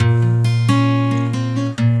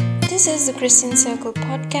This is the Christian Circle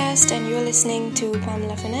podcast, and you're listening to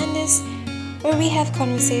Pamela Fernandez, where we have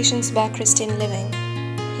conversations about Christian living.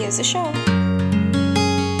 Here's the show.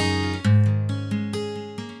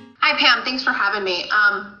 Hi, Pam. Thanks for having me.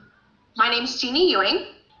 My name's Jeannie Ewing.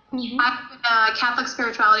 I've been a Catholic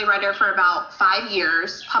spirituality writer for about 5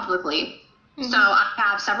 years publicly. So I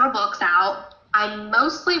have several books out. I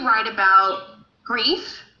mostly write about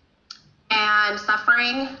grief and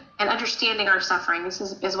suffering and understanding our suffering. This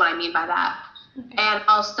is what I mean by that. And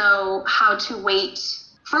also how to wait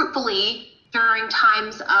fruitfully during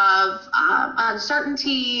times of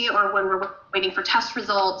uncertainty, or when we're waiting for test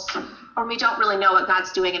results, or we don't really know what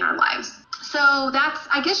God's doing in our lives. So that's,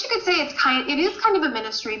 I guess you could say it is kind of a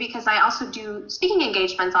ministry, because I also do speaking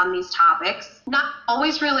engagements on these topics, not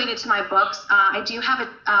always related to my books. I do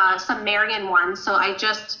have some Marian ones. So I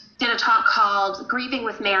just did a talk called Grieving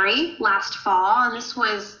with Mary last fall, and this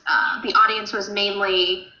was, the audience was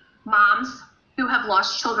mainly moms who have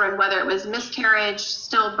lost children, whether it was miscarriage,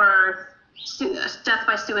 stillbirth, death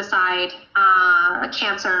by suicide,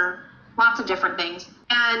 cancer, lots of different things.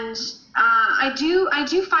 And I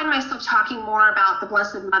do find myself talking more about the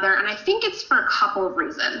Blessed Mother, and I think it's for a couple of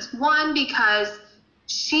reasons. One, because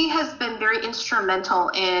she has been very instrumental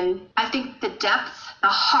in, I think, the depth, the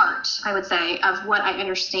heart, I would say, of what I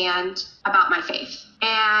understand about my faith.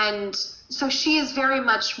 And so she is very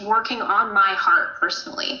much working on my heart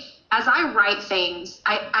personally. As I write things,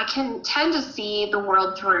 I can tend to see the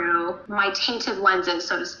world through my tainted lenses,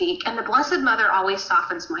 so to speak, and the Blessed Mother always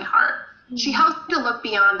softens my heart. She helps me to look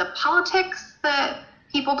beyond the politics that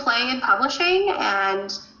people play in publishing,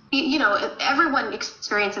 and, you know, everyone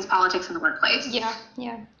experiences politics in the workplace.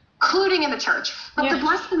 Yeah. Including in the church. But the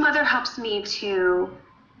Blessed Mother helps me to,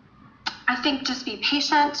 I think, just be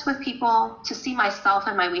patient with people, to see myself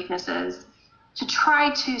and my weaknesses, to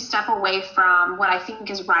try to step away from what I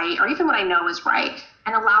think is right, or even what I know is right,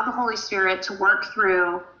 and allow the Holy Spirit to work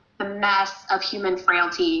through the mess of human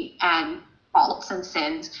frailty and faults and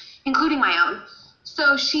sins, including my own.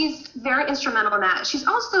 So she's very instrumental in that. She's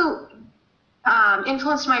also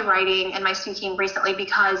influenced my writing and my speaking recently,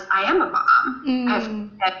 because I am a mom. I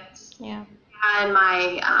have kids. Yeah. And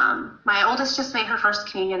my oldest just made her first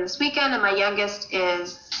communion this weekend, and my youngest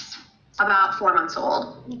is about 4 months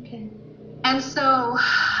old. Okay. And so,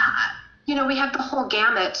 you know, we have the whole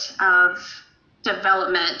gamut of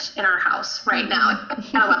development in our house right now,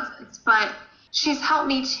 adolescence. But she's helped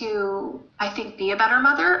me to, I think, be a better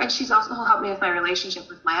mother, and she's also helped me with my relationship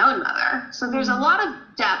with my own mother. So there's a lot of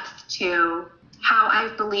depth to how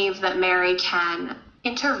I believe that Mary can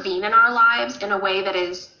intervene in our lives in a way that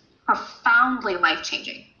is profoundly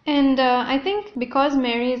life-changing. And I think because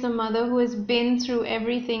Mary is a mother who has been through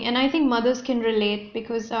everything, and I think mothers can relate,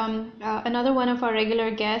 because another one of our regular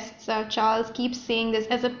guests, Charles, keeps saying this: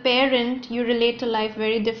 as a parent, you relate to life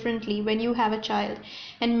very differently when you have a child.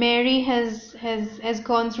 And Mary has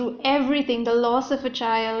gone through everything: the loss of a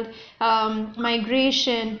child,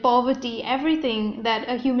 migration, poverty, everything that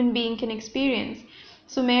a human being can experience.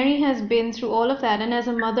 So Mary has been through all of that, and as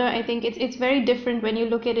a mother, I think it's very different when you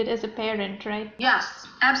look at it as a parent, right? Yes,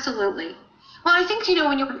 absolutely. Well, I think, you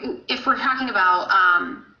know, if we're talking about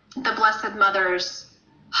the Blessed Mother's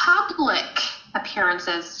public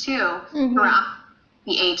appearances too, throughout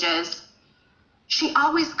the ages, she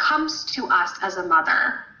always comes to us as a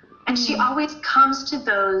mother, and she always comes to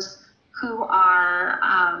those who are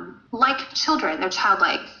like children. They're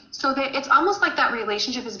childlike. So it's almost like that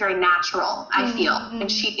relationship is very natural, I feel.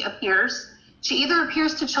 And she either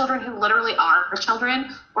appears to children who literally are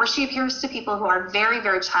children, or she appears to people who are very,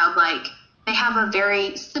 very childlike. They have a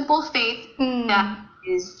very simple faith that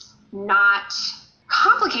is not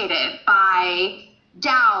complicated by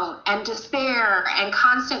doubt and despair and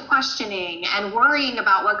constant questioning and worrying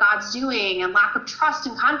about what God's doing and lack of trust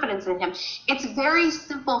and confidence in him. It's very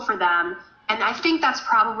simple for them. And I think that's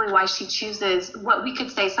probably why she chooses what we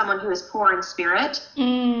could say someone who is poor in spirit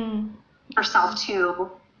herself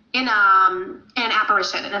to in an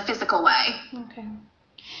apparition, in a physical way. Okay.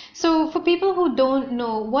 So for people who don't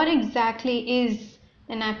know, what exactly is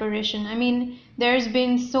an apparition? I mean, there's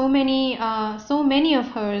been so many of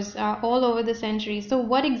hers all over the centuries. So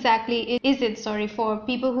what exactly is it, for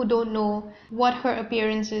people who don't know what her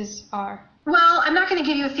appearances are? Well, I'm not going to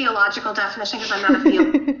give you a theological definition, because I'm not a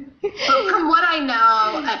theologian. But from what I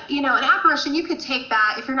know, you know, an apparition, you could take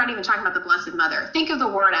that, if you're not even talking about the Blessed Mother, think of the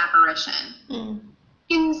word apparition.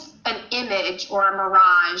 It's an image or a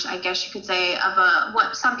mirage, I guess you could say, of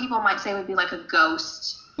what some people might say would be like a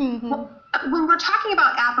ghost. When we're talking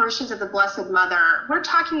about apparitions of the Blessed Mother, we're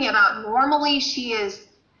talking about, normally she is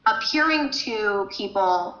appearing to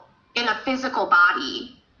people in a physical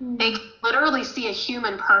body, They can literally see a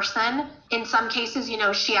human person. In some cases,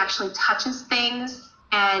 she actually touches things,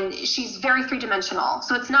 and she's very three-dimensional.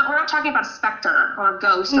 So we're not talking about a specter or a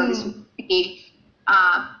ghost or this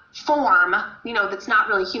form, that's not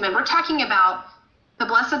really human. We're talking about the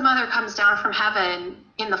Blessed Mother comes down from heaven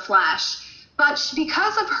in the flesh. But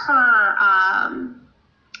because of her,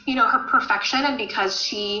 her perfection, and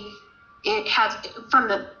because it has, from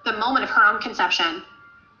the moment of her own conception,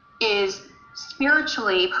 is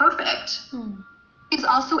spiritually perfect, she's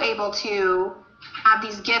also able to have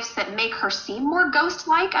these gifts that make her seem more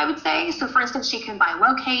ghost-like, I would say. So, for instance, she can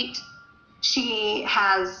bilocate. She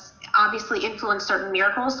has obviously influenced certain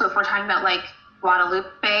miracles. So if we're talking about like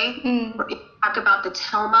Guadalupe, or if we talk about the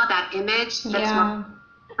tilma, that image that's more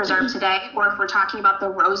preserved today, or if we're talking about the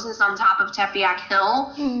roses on top of Tepeyac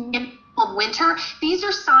Hill in winter, these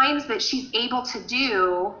are signs that she's able to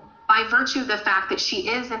do by virtue of the fact that she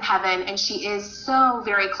is in heaven and she is so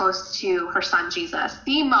very close to her son Jesus,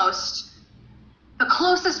 the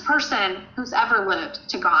closest person who's ever lived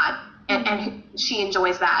to God, and she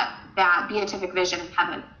enjoys that beatific vision in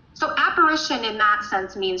heaven. So apparition in that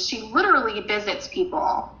sense means she literally visits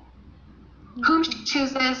people whom she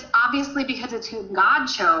chooses, obviously because it's who God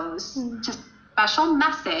chose, to special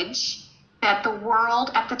message that the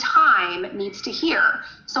world at the time needs to hear.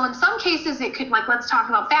 So in some cases it could, like, let's talk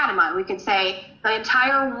about Fatima. We could say the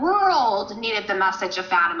entire world needed the message of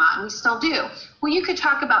Fatima, and we still do. Well, you could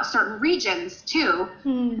talk about certain regions too,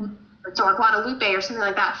 or Guadalupe or something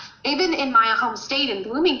like that. Even in my home state in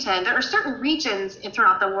Bloomington, there are certain regions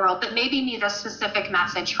throughout the world that maybe need a specific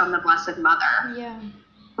message from the Blessed Mother. Yeah.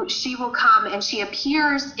 She will come and she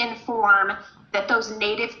appears in form that those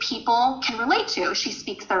native people can relate to. She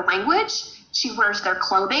speaks their language. She wears their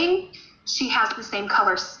clothing. She has the same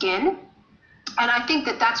color skin. And I think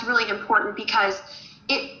that that's really important because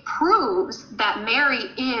it proves that Mary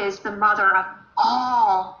is the mother of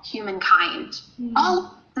all humankind.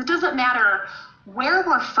 It doesn't matter where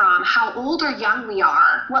we're from, how old or young we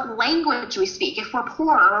are, what language we speak, if we're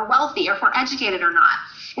poor or wealthy, or if we're educated or not.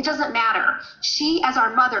 It doesn't matter. She, as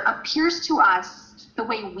our mother, appears to us the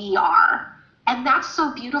way we are. And that's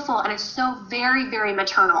so beautiful, and it's so very, very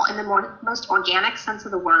maternal in the most organic sense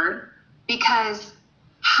of the word, because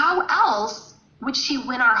how else would she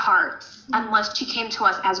win our hearts unless she came to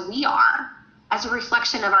us as we are, as a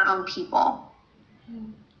reflection of our own people?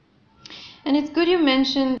 And it's good you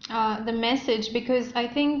mentioned the message, because I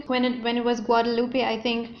think when it was Guadalupe, I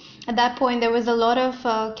think at that point there was a lot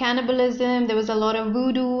of cannibalism, there was a lot of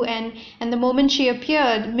voodoo, and the moment she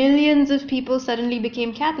appeared, millions of people suddenly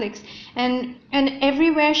became Catholics, and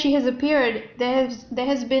everywhere she has appeared, there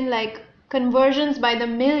has been like conversions by the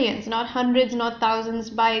millions, not hundreds, not thousands,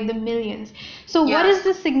 by the millions. So what is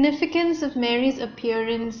the significance of Mary's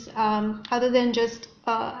appearance, other than just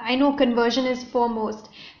I know conversion is foremost,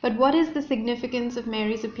 but what is the significance of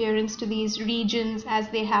Mary's appearance to these regions as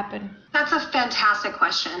they happen? That's a fantastic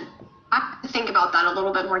question. I have to think about that a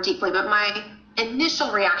little bit more deeply, but my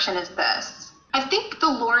initial reaction is this. I think the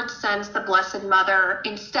Lord sends the Blessed Mother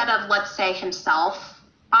instead of, let's say, himself.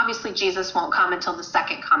 Obviously, Jesus won't come until the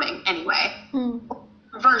second coming anyway.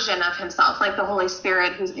 Version of himself, like the Holy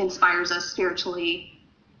Spirit who inspires us spiritually,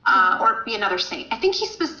 or be another saint. I think he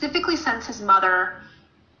specifically sends his mother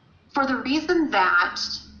for the reason that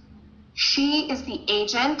she is the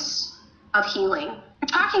agent of healing. You're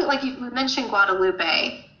talking, like you mentioned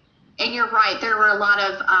Guadalupe, and you're right, there were a lot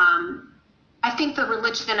of, I think the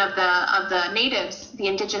religion of the natives, the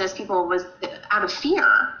indigenous people, was out of fear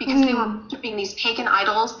because they were worshiping these pagan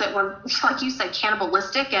idols that were, like you said,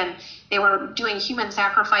 cannibalistic, and they were doing human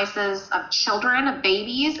sacrifices of children, of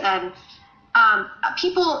babies, and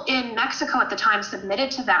people in Mexico at the time submitted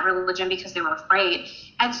to that religion because they were afraid.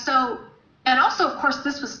 And also, of course,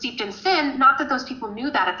 this was steeped in sin. Not that those people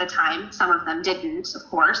knew that at the time. Some of them didn't, of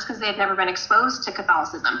course, because they had never been exposed to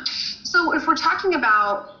Catholicism. So if we're talking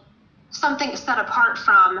about something set apart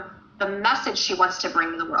from the message she wants to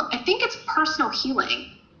bring to the world, I think it's personal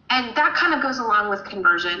healing. And that kind of goes along with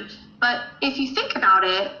conversion. But if you think about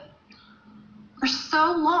it, for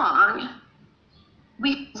so long,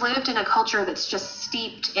 we've lived in a culture that's just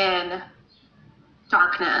steeped in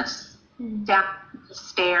darkness, doubt,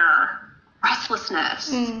 despair, restlessness,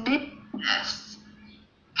 bitterness,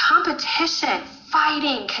 competition,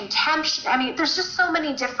 fighting, contention. I mean, there's just so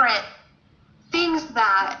many different things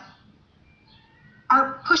that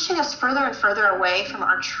are pushing us further and further away from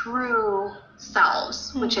our true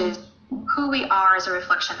selves, which is who we are as a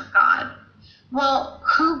reflection of God. Well,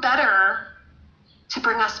 who better to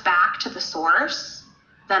bring us back to the source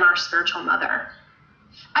than our spiritual mother?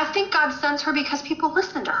 I think God sends her because people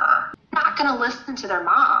listen to her. They're not going to listen to their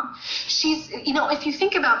mom. She's, if you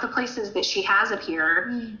think about the places that she has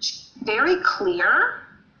appeared, she's very clear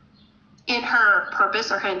in her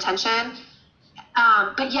purpose or her intention,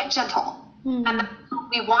 but yet gentle. And that's what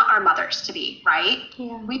we want our mothers to be, right?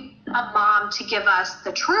 Yeah. We want a mom to give us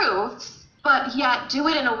the truth, but yet do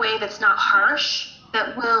it in a way that's not harsh,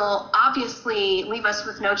 that will obviously leave us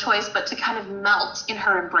with no choice but to kind of melt in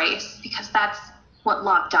her embrace, because that's what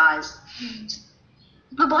love does.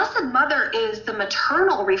 The Blessed Mother is the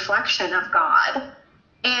maternal reflection of God,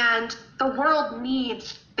 and the world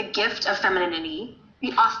needs the gift of femininity,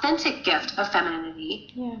 the authentic gift of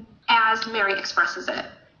femininity, as Mary expresses it.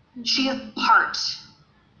 She is the heart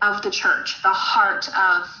of the church, the heart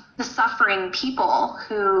of the suffering people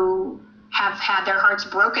who have had their hearts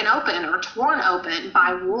broken open or torn open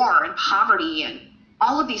by war and poverty and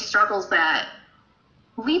all of these struggles that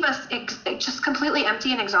leave us just completely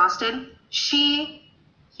empty and exhausted. She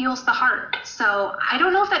heals the heart. So I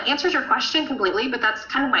don't know if that answers your question completely, but that's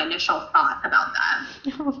kind of my initial thought about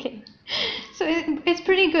that. Okay. So it's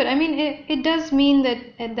pretty good. I mean, it does mean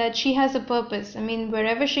that she has a purpose. I mean,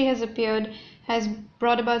 wherever she has appeared has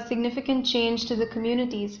brought about significant change to the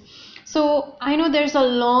communities. So I know there's a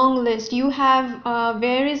long list. You have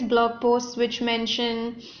various blog posts which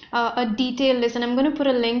mention a detailed list, and I'm going to put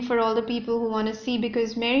a link for all the people who want to see,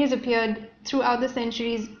 because Mary has appeared throughout the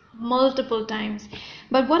centuries multiple times.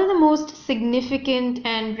 But what are the most significant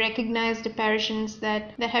and recognized apparitions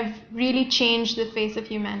that have really changed the face of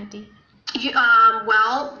humanity?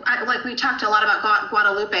 Like we talked a lot about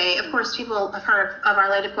Guadalupe. Of course, people have heard of Our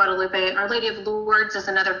Lady of Guadalupe. Our Lady of Lourdes is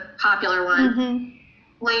another popular one.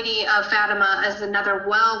 Lady of Fatima is another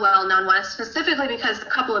well-known one, specifically because a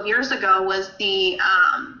couple of years ago was the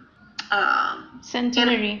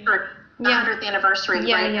centenary, 100th anniversary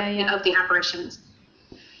of the apparitions.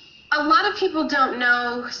 A lot of people don't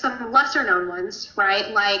know some lesser-known ones, right?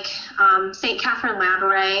 Like Saint Catherine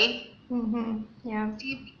Labouré.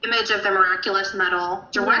 The image of the miraculous medal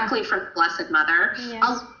directly from the Blessed Mother. A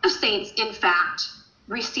lot of saints, in fact,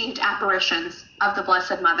 received apparitions of the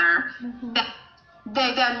Blessed Mother.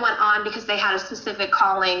 They then went on because they had a specific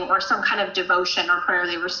calling or some kind of devotion or prayer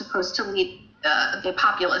they were supposed to lead the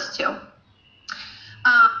populace to.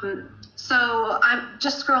 So I'm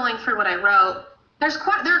just scrolling through what I wrote. There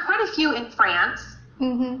are quite a few in France.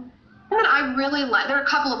 And I really like. There are a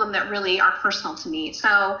couple of them that really are personal to me.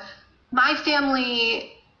 So my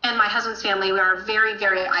family and my husband's family, we are very,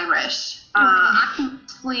 very Irish. I'm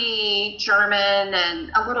mostly German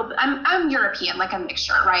and a little bit. I'm European, like a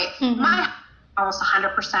mixture, right? My almost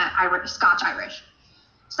 100% Irish, Scotch Irish.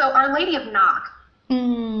 So Our Lady of Knock,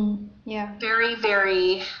 very,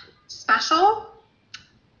 very special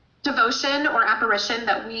devotion or apparition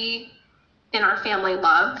that we in our family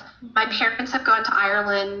love. My parents have gone to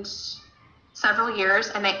Ireland several years,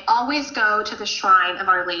 and they always go to the shrine of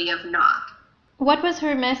Our Lady of Knock. What was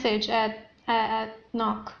her message at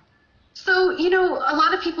Knock? So, a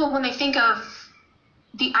lot of people, when they think of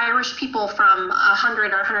the Irish people from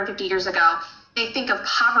 100 or 150 years ago, they think of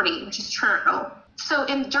poverty, which is true. So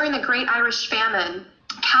during the Great Irish Famine,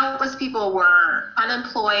 countless people were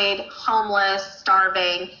unemployed, homeless,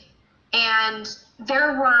 starving, and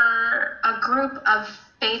there were a group of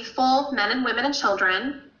faithful men and women and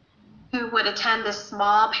children who would attend this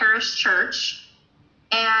small parish church,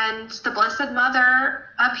 and the Blessed Mother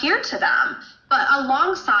appeared to them, but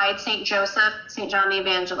alongside St. Joseph, St. John the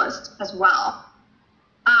Evangelist as well.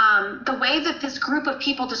 The way that this group of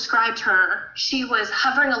people described her, she was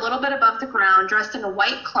hovering a little bit above the ground, dressed in a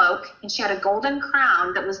white cloak, and she had a golden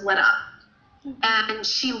crown that was lit up. And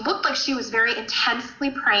she looked like she was very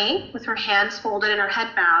intensely praying with her hands folded and her head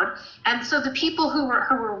bowed. And so the people who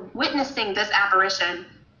were witnessing this apparition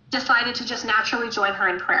decided to just naturally join her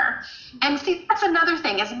in prayer. And see, that's another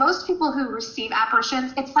thing, is most people who receive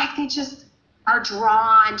apparitions, it's like they just are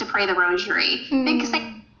drawn to pray the rosary. They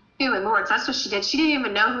say, in Lourdes, that's what she did. She didn't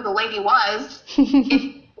even know who the lady was in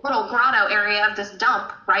the little grotto area of this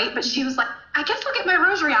dump, right? But she was like, I guess I'll get my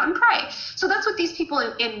rosary out and pray. So that's what these people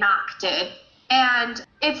in Knock did. And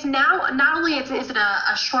it's now, not only is it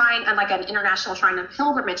a shrine, and like an international shrine, a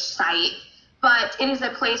pilgrimage site, but it is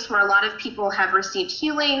a place where a lot of people have received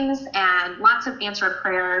healings and lots of answered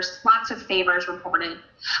prayers, lots of favors reported.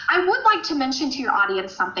 I would like to mention to your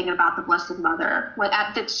audience something about the Blessed Mother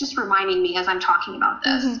that's just reminding me as I'm talking about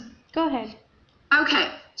this. Go ahead.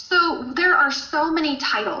 Okay, so there are so many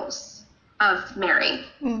titles of Mary.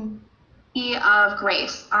 of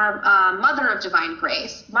grace, our mother of divine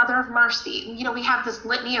grace, mother of mercy. We have this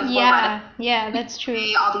litany of Yeah, that's true.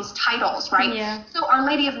 All these titles, right? Yeah. So Our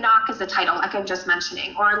Lady of Knock is a title, like I'm just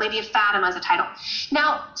mentioning, or Our Lady of Fatima is a title.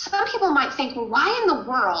 Now, some people might think, well, why in the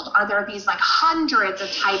world are there these like hundreds of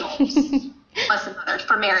titles, Blessed Mother,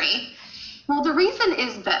 for Mary? Well, the reason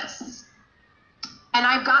is this, and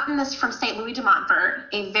I've gotten this from St. Louis de Montfort,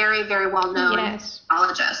 a very, very well-known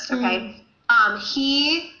theologist, okay?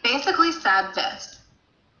 He basically said this: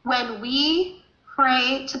 when we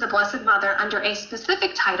pray to the Blessed Mother under a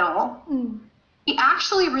specific title, we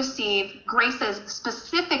actually receive graces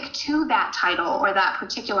specific to that title or that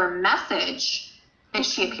particular message that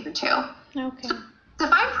she appeared to. Okay. So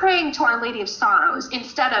if I'm praying to Our Lady of Sorrows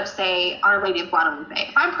instead of, say, Our Lady of Guadalupe,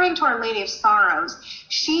 if I'm praying to Our Lady of Sorrows,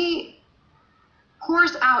 she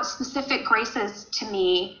pours out specific graces to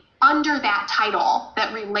me under that title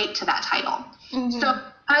that relate to that title. So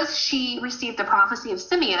because she received the prophecy of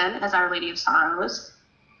Simeon as Our Lady of Sorrows,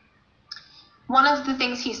 one of the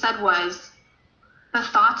things he said was, the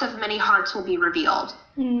thoughts of many hearts will be revealed.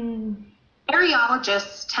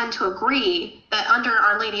 Mariologists tend to agree that under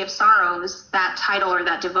Our Lady of Sorrows, that title or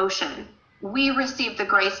that devotion, we receive the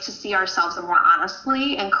grace to see ourselves more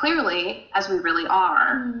honestly and clearly as we really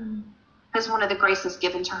are. Is one of the graces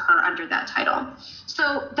given to her under that title.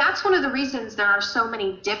 So that's one of the reasons there are so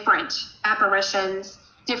many different apparitions,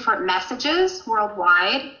 different messages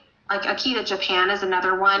worldwide. Like Akita Japan is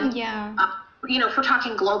another one. Yeah. If we're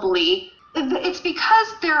talking globally, it's because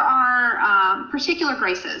there are particular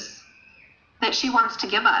graces that she wants to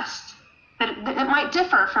give us that it might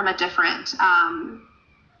differ from a different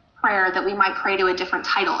prayer that we might pray to a different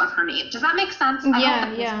title of her name. Does that make sense?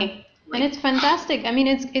 Yeah. And it's fantastic. I mean,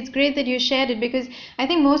 it's great that you shared it, because I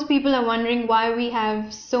think most people are wondering why we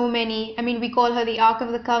have so many. I mean, we call her the Ark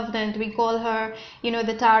of the Covenant. We call her,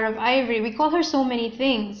 the Tower of Ivory. We call her so many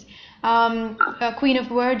things. Queen of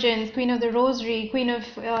Virgins, Queen of the Rosary, Queen of,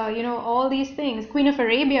 all these things. Queen of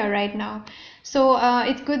Arabia right now. So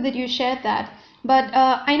it's good that you shared that. But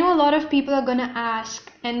I know a lot of people are going to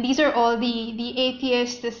ask, and these are all the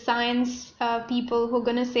atheists, the science people who are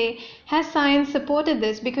going to say, has science supported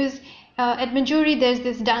this? Because at Majuri there's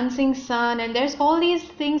this dancing sun, and there's all these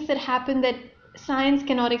things that happen that science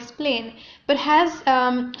cannot explain. But has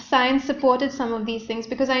science supported some of these things?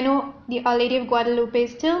 Because I know the Our Lady of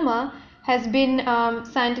Guadalupe's tilma has been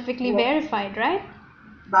scientifically verified, right?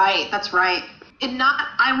 Right, that's right.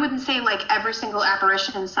 I wouldn't say like every single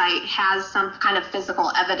apparition site has some kind of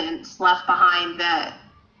physical evidence left behind that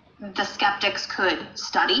the skeptics could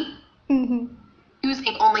study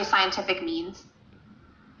using only scientific means.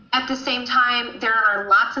 At the same time, there are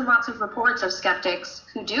lots and lots of reports of skeptics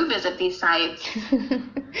who do visit these sites,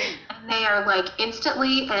 and they are like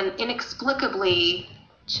instantly and inexplicably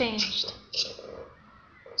changed.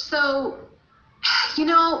 So, I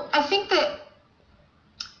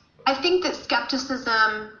think that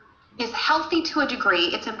skepticism is healthy to a degree.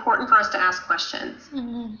 It's important for us to ask questions.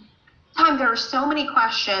 There are so many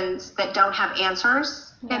questions that don't have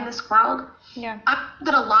answers in this world. I think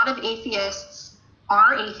that a lot of atheists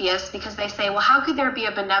are atheists because they say, well, how could there be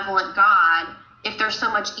a benevolent God if there's so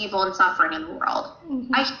much evil and suffering in the world?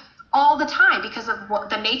 All the time, because of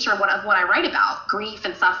the nature of what I write about, grief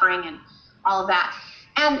and suffering and all of that.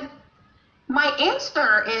 And my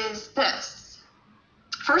answer is this.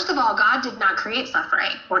 First of all, God did not create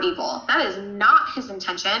suffering or evil. That is not his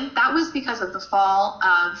intention. That was because of the fall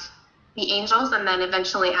of the angels and then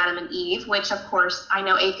eventually Adam and Eve, which of course I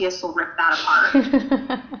know atheists will rip that apart.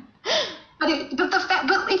 But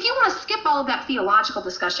if you want to skip all of that theological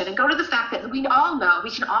discussion and go to the fact that we all know, we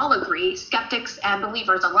can all agree, skeptics and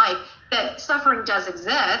believers alike, that suffering does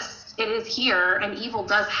exist, it is here, and evil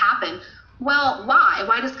does happen. Well, why?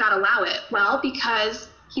 Why does God allow it? Well, because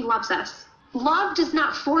he loves us. Love does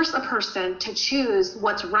not force a person to choose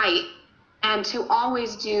what's right and to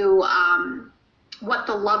always do what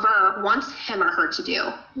the lover wants him or her to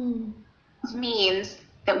do. It means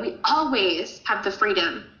that we always have the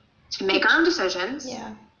freedom to make our own decisions.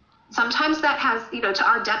 Sometimes that has, to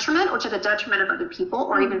our detriment or to the detriment of other people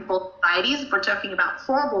or even full societies. If we're talking about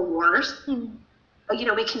horrible wars,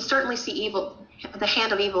 we can certainly see evil, the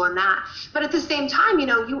hand of evil in that. But at the same time,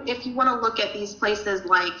 if you want to look at these places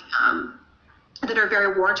like that are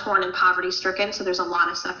very war-torn and poverty-stricken, so there's a lot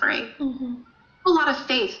of suffering. A lot of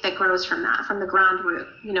faith that grows from that, from the ground root,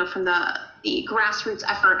 from the grassroots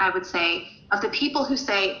effort, I would say, of the people who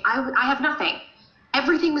say, I have nothing.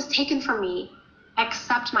 Everything was taken from me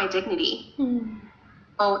except my dignity.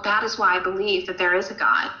 Oh, that is why I believe that there is a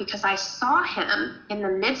God, because I saw him in the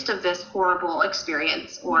midst of this horrible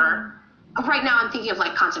experience or Right now I'm thinking of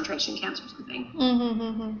like concentration camps or something.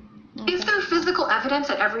 Okay. Is there physical evidence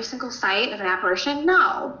at every single site of an apparition?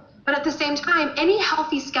 No. But at the same time, any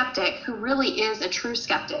healthy skeptic who really is a true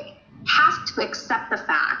skeptic has to accept the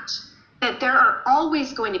fact that there are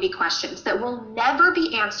always going to be questions that will never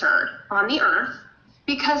be answered on the earth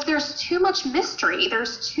because there's too much mystery.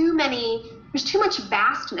 There's too much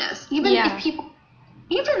vastness. Even if people,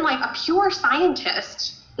 even like a pure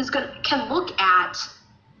scientist can look at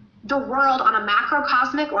the world on a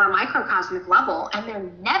macrocosmic or a microcosmic level, and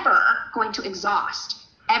they're never going to exhaust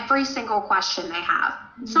every single question they have.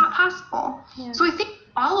 It's not possible. Yeah. So I think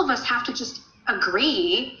all of us have to just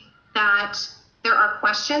agree that there are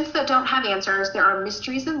questions that don't have answers. There are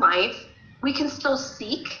mysteries in life. We can still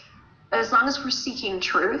seek, but as long as we're seeking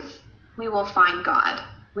truth, we will find God.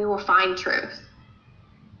 We will find truth.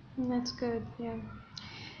 That's good, yeah.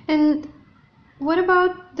 And what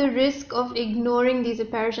about the risk of ignoring these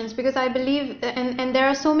apparitions? Because I believe, and there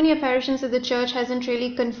are so many apparitions that the church hasn't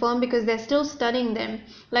really confirmed because they're still studying them,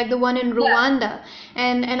 like the one in Rwanda.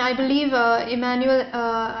 And I believe I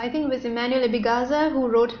think it was Emmanuel Ebigaza who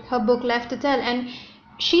wrote her book Left to Tell. And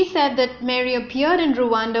she said that Mary appeared in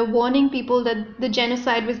Rwanda warning people that the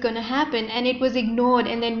genocide was going to happen, and it was ignored,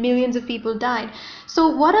 and then millions of people died. So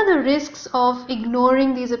what are the risks of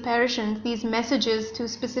ignoring these apparitions, these messages to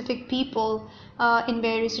specific people in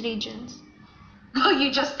various regions? Well,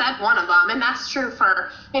 you just said one of them, and that's true for,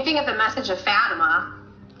 I think of the message of Fatima.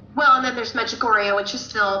 Well, and then there's Medjugorje, which is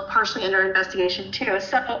still partially under investigation too.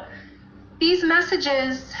 So these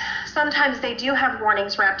messages, sometimes they do have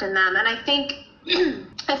warnings wrapped in them, and I think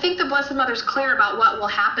the Blessed Mother's clear about what will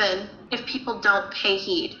happen if people don't pay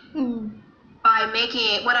heed. By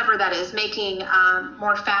making, whatever that is, making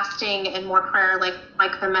more fasting and more prayer,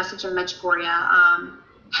 like the message of Medjugorje,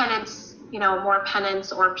 penance, more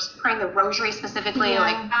penance, or praying the rosary specifically,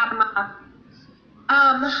 like Fatima.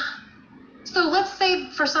 So let's say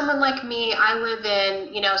for someone like me, I live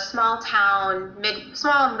in, small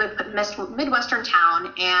Midwestern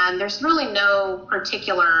town, and there's really no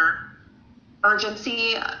particular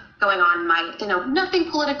urgency going on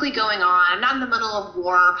nothing politically going on. I'm not in the middle of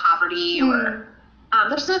war or poverty, or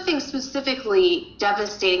there's nothing specifically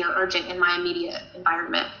devastating or urgent in my immediate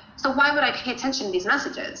environment. So why would I pay attention to these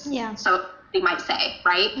messages? Yeah. So they might say,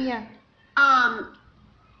 right? Yeah.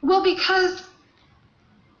 Well, because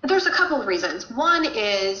there's a couple of reasons. One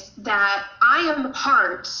is that I am a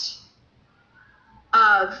part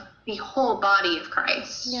of the whole body of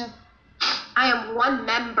Christ. Yeah. I am one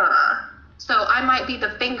member. So I might be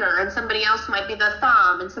the finger, and somebody else might be the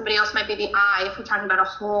thumb, and somebody else might be the eye, if we're talking about a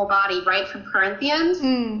whole body, right, from Corinthians.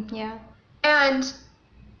 Yeah. And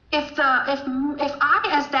if I,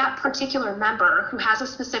 as that particular member who has a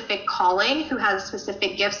specific calling, who has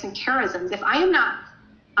specific gifts and charisms, if I am not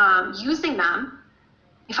using them,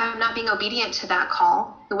 if I'm not being obedient to that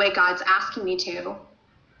call the way God's asking me to,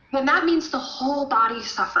 then that means the whole body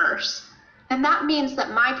suffers. And that means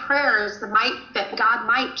that my prayers, that God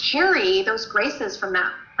might carry those graces from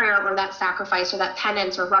that prayer or that sacrifice or that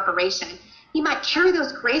penance or reparation. He might carry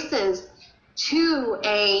those graces to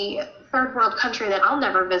a third world country that I'll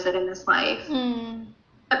never visit in this life.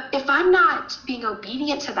 But if I'm not being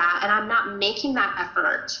obedient to that, and I'm not making that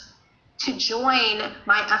effort to join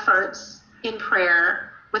my efforts in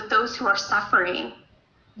prayer with those who are suffering,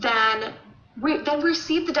 then we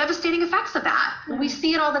see the devastating effects of that. We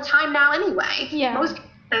see it all the time now anyway. Yeah. Most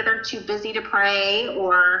people say they're too busy to pray,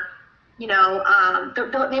 or they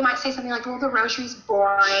might say something like, "Well, the rosary's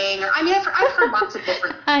boring," or I've heard lots of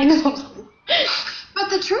different excuses. But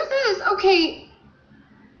the truth is, okay,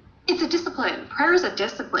 it's a discipline. Prayer is a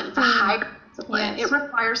discipline. It's a high discipline. Yes. It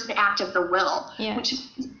requires an act of the will, which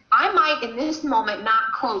I might in this moment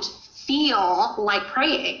not, quote, feel like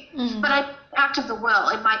praying, but I act of the will,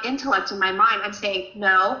 in my intellect, in my mind, I'm saying,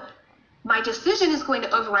 no, my decision is going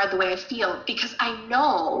to override the way I feel, because I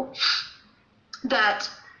know that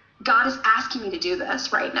God is asking me to do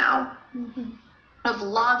this right now. Out of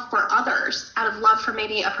love for others, out of love for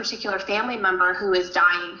maybe a particular family member who is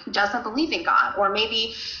dying, who doesn't believe in God, or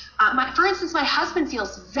maybe, for instance, my husband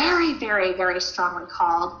feels very, very, very strongly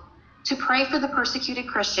called to pray for the persecuted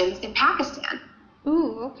Christians in Pakistan.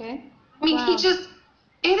 Ooh, okay. I mean,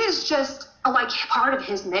 it is just like part of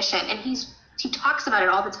his mission, and he talks about it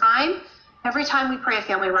all the time. Every time we pray a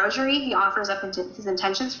family rosary, he offers up his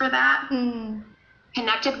intentions for that.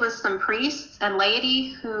 Connected with some priests and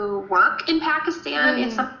laity who work in Pakistan in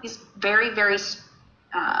some of these very, very,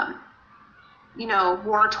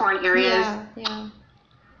 war-torn areas. Yeah.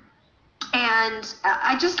 And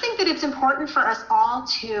I just think that it's important for us all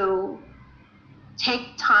to take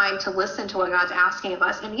time to listen to what God's asking of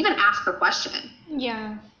us and even ask the question.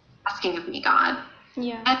 Yeah. Asking of me, God.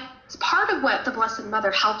 Yeah. And it's part of what the Blessed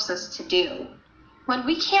Mother helps us to do. When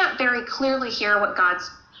we can't very clearly hear what God's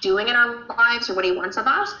doing in our lives or what he wants of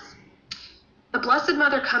us, the Blessed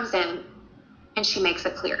Mother comes in and she makes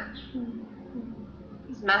it clear.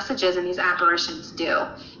 These messages and these apparitions do.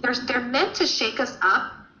 They're meant to shake us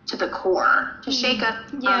up to the core, to shake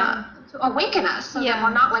us, to awaken us so that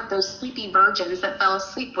we're not like those sleepy virgins that fell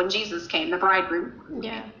asleep when Jesus came, the bridegroom.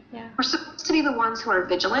 Yeah, yeah. We're supposed to be the ones who are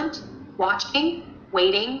vigilant, watching,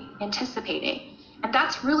 waiting, anticipating. And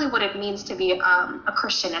that's really what it means to be a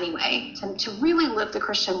Christian anyway. To really live the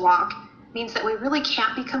Christian walk means that we really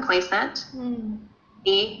can't be complacent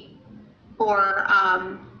or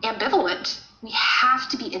ambivalent. We have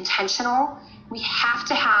to be intentional. We have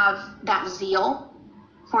to have that zeal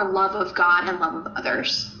for love of God and love of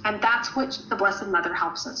others. And that's what the Blessed Mother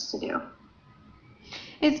helps us to do.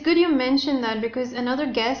 It's good you mentioned that, because another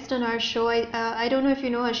guest on our show, I don't know if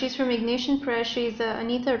you know her, she's from Ignatian Press, she's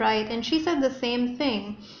Anita Wright, and she said the same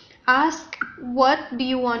thing. Ask, what do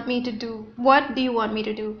you want me to do? What do you want me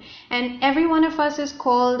to do? And every one of us is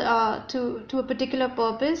called to a particular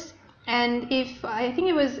purpose. And if I think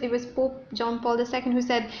it was Pope John Paul II who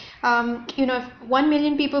said, if 1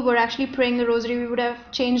 million people were actually praying the rosary, we would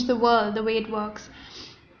have changed the world the way it works.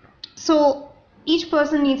 So each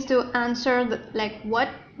person needs to answer what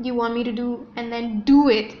do you want me to do, and then do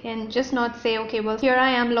it, and just not say, okay, well, here I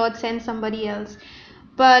am, Lord, send somebody else.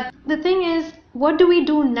 But the thing is, what do we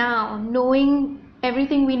do now, knowing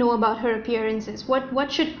everything we know about her appearances?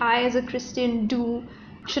 What should I as a Christian do?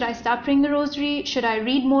 Should I start praying the rosary? Should I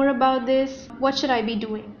read more about this? What should I be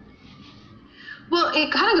doing? Well,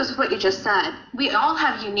 it kind of goes with what you just said. We all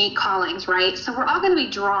have unique callings, right? So we're all going to be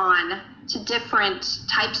drawn to different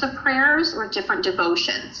types of prayers or different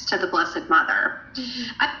devotions to the Blessed Mother.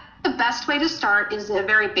 I think the best way to start is at a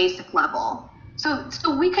very basic level. So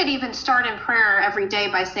we could even start in prayer every day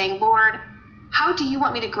by saying, Lord, how do you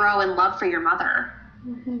want me to grow in love for your mother?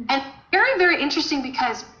 And very, very interesting,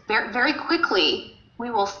 because very, very quickly we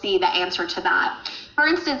will see the answer to that. For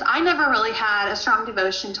instance, I never really had a strong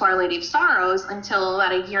devotion to Our Lady of Sorrows until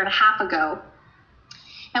about a year and a half ago.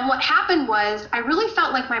 And what happened was I really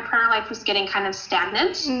felt like my prayer life was getting kind of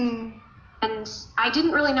stagnant. And I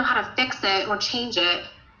didn't really know how to fix it or change it.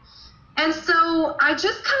 And so I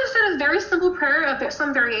just kind of said a very simple prayer of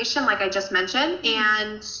some variation, like I just mentioned.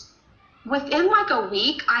 And within like a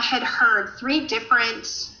week, I had heard 3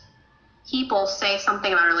 different people say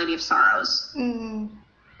something about Our Lady of Sorrows.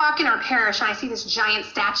 Walk in our parish, and I see this giant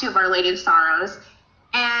statue of Our Lady of Sorrows,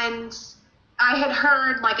 and I had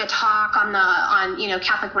heard like a talk on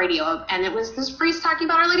Catholic radio, and it was this priest talking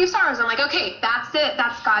about Our Lady of Sorrows. I'm like, okay, that's it.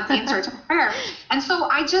 That's God's answer to prayer. And so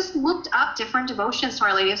I just looked up different devotions to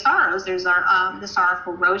Our Lady of Sorrows. There's our the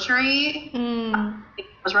Sorrowful Rosary.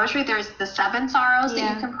 There's the 7 Sorrows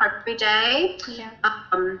that you can pray every day.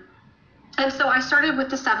 And so I started with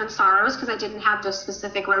the 7 Sorrows because I didn't have the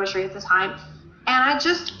specific rosary at the time. And I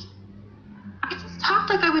just talked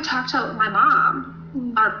like I would talk to my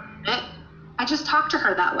mom. I just talked to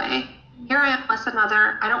her that way. Here I am, Blessed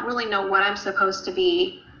Mother. I don't really know what I'm supposed to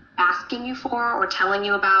be asking you for or telling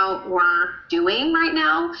you about or doing right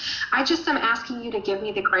now. I just am asking you to give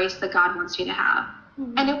me the grace that God wants me to have.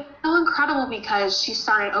 And it was so incredible because she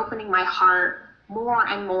started opening my heart more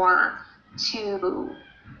and more to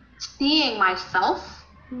seeing myself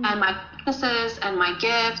and my weaknesses and my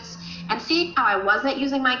gifts, and seeing how I wasn't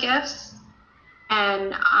using my gifts,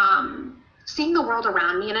 and seeing the world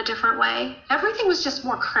around me in a different way. Everything was just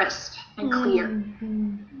more crisp and clear.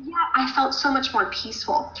 Yeah, I felt so much more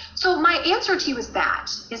peaceful. So my answer to you is that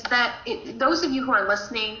those of you who are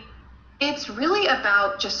listening, it's really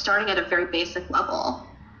about just starting at a very basic level.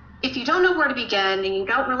 If you don't know where to begin and you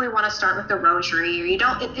don't really want to start with the rosary,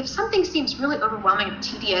 or if something seems really overwhelming and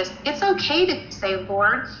tedious, it's okay to say,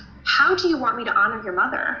 Lord, how do you want me to honor your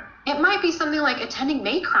mother? It might be something like attending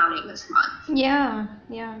May crowning this month. Yeah.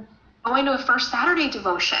 Going to a First Saturday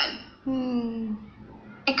devotion.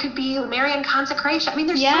 It could be Marian consecration. I mean,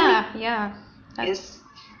 there's so many ways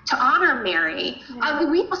to honor Mary.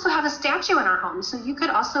 We also have a statue in our home, so you could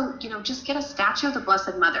also, just get a statue of the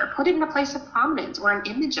Blessed Mother, put it in a place of prominence, or an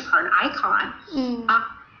image of her, an icon.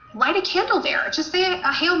 Light a candle there. Just say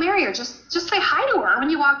a Hail Mary, or just say hi to her when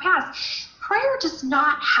you walk past. Prayer does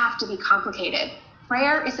not have to be complicated.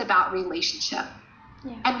 Prayer is about relationship.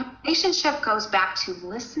 And relationship goes back to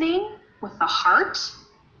listening with the heart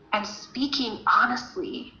and speaking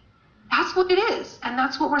honestly. That's what it is. And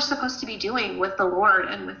that's what we're supposed to be doing with the Lord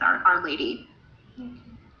and with our Lady.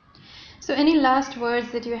 So any last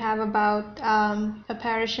words that you have about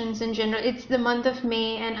apparitions in general? It's the month of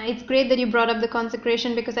May, and it's great that you brought up the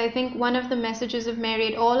consecration, because I think one of the messages of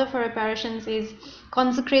Mary at all of her apparitions is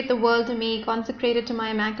consecrate the world to me, consecrate it to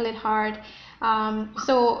my Immaculate Heart.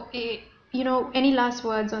 Any last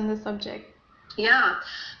words on this subject? Yeah.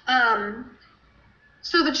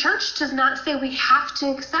 So the church does not say we have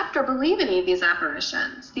to accept or believe any of these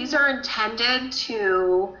apparitions. These are intended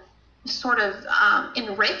to sort of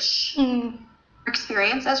enrich our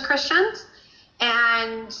experience as Christians.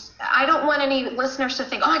 And I don't want any listeners to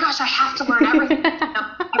think, oh my gosh, I have to learn everything,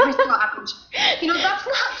 every single apparition.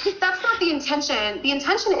 That's not the intention. The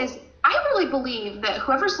intention is, I really believe that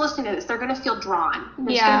whoever's listening to this, they're going to feel drawn.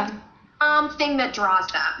 There's going to be something that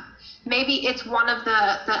draws them. Maybe it's one of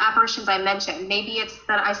the apparitions I mentioned. Maybe it's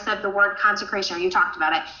that I said the word consecration, or you talked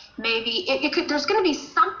about it. Maybe it could. There's going to be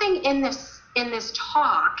something in this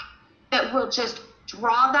talk that will just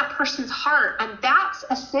draw that person's heart, and that's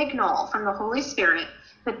a signal from the Holy Spirit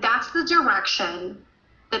that that's the direction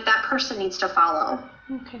that person needs to follow.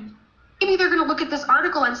 Okay. Maybe they're going to look at this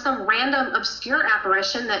article and some random obscure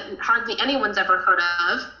apparition that hardly anyone's ever heard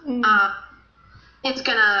of. It's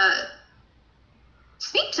going to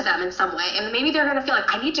speak to them in some way, and maybe they're going to feel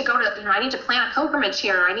like, I need to plan a pilgrimage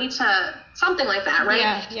here, I need to, something like that,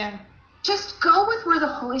 right? Yeah. Just go with where the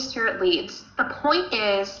Holy Spirit leads. The point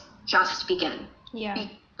is, just begin. Yeah.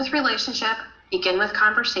 Begin with relationship, begin with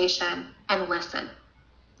conversation, and listen.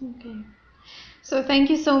 Okay. So thank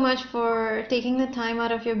you so much for taking the time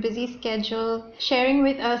out of your busy schedule, sharing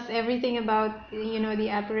with us everything about, the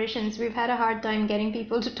apparitions. We've had a hard time getting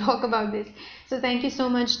people to talk about this. So thank you so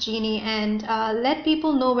much, Jeannie. And let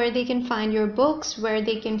people know where they can find your books, where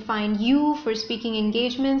they can find you for speaking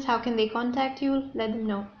engagements. How can they contact you? Let them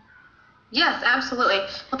know. Yes, absolutely.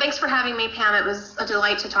 Well, thanks for having me, Pam. It was a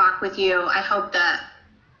delight to talk with you. I hope that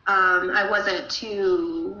I wasn't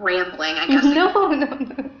too rambling, I guess. No.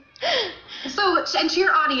 So, and to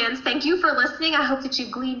your audience, thank you for listening. I hope that you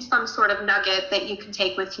gleaned some sort of nugget that you can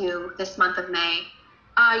take with you this month of May.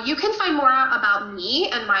 You can find more about me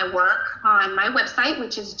and my work on my website,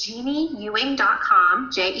 which is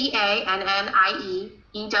JeannieEwing.com,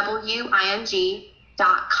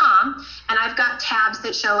 JeannieEwing.com. And I've got tabs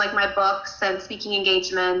that show like my books and speaking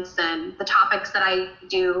engagements and the topics that I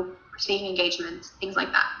do for speaking engagements, things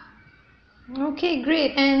like that. Okay,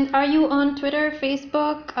 great. And are you on Twitter,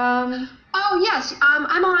 Facebook? Oh, yes.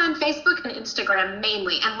 I'm on Facebook and Instagram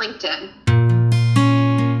mainly, and LinkedIn.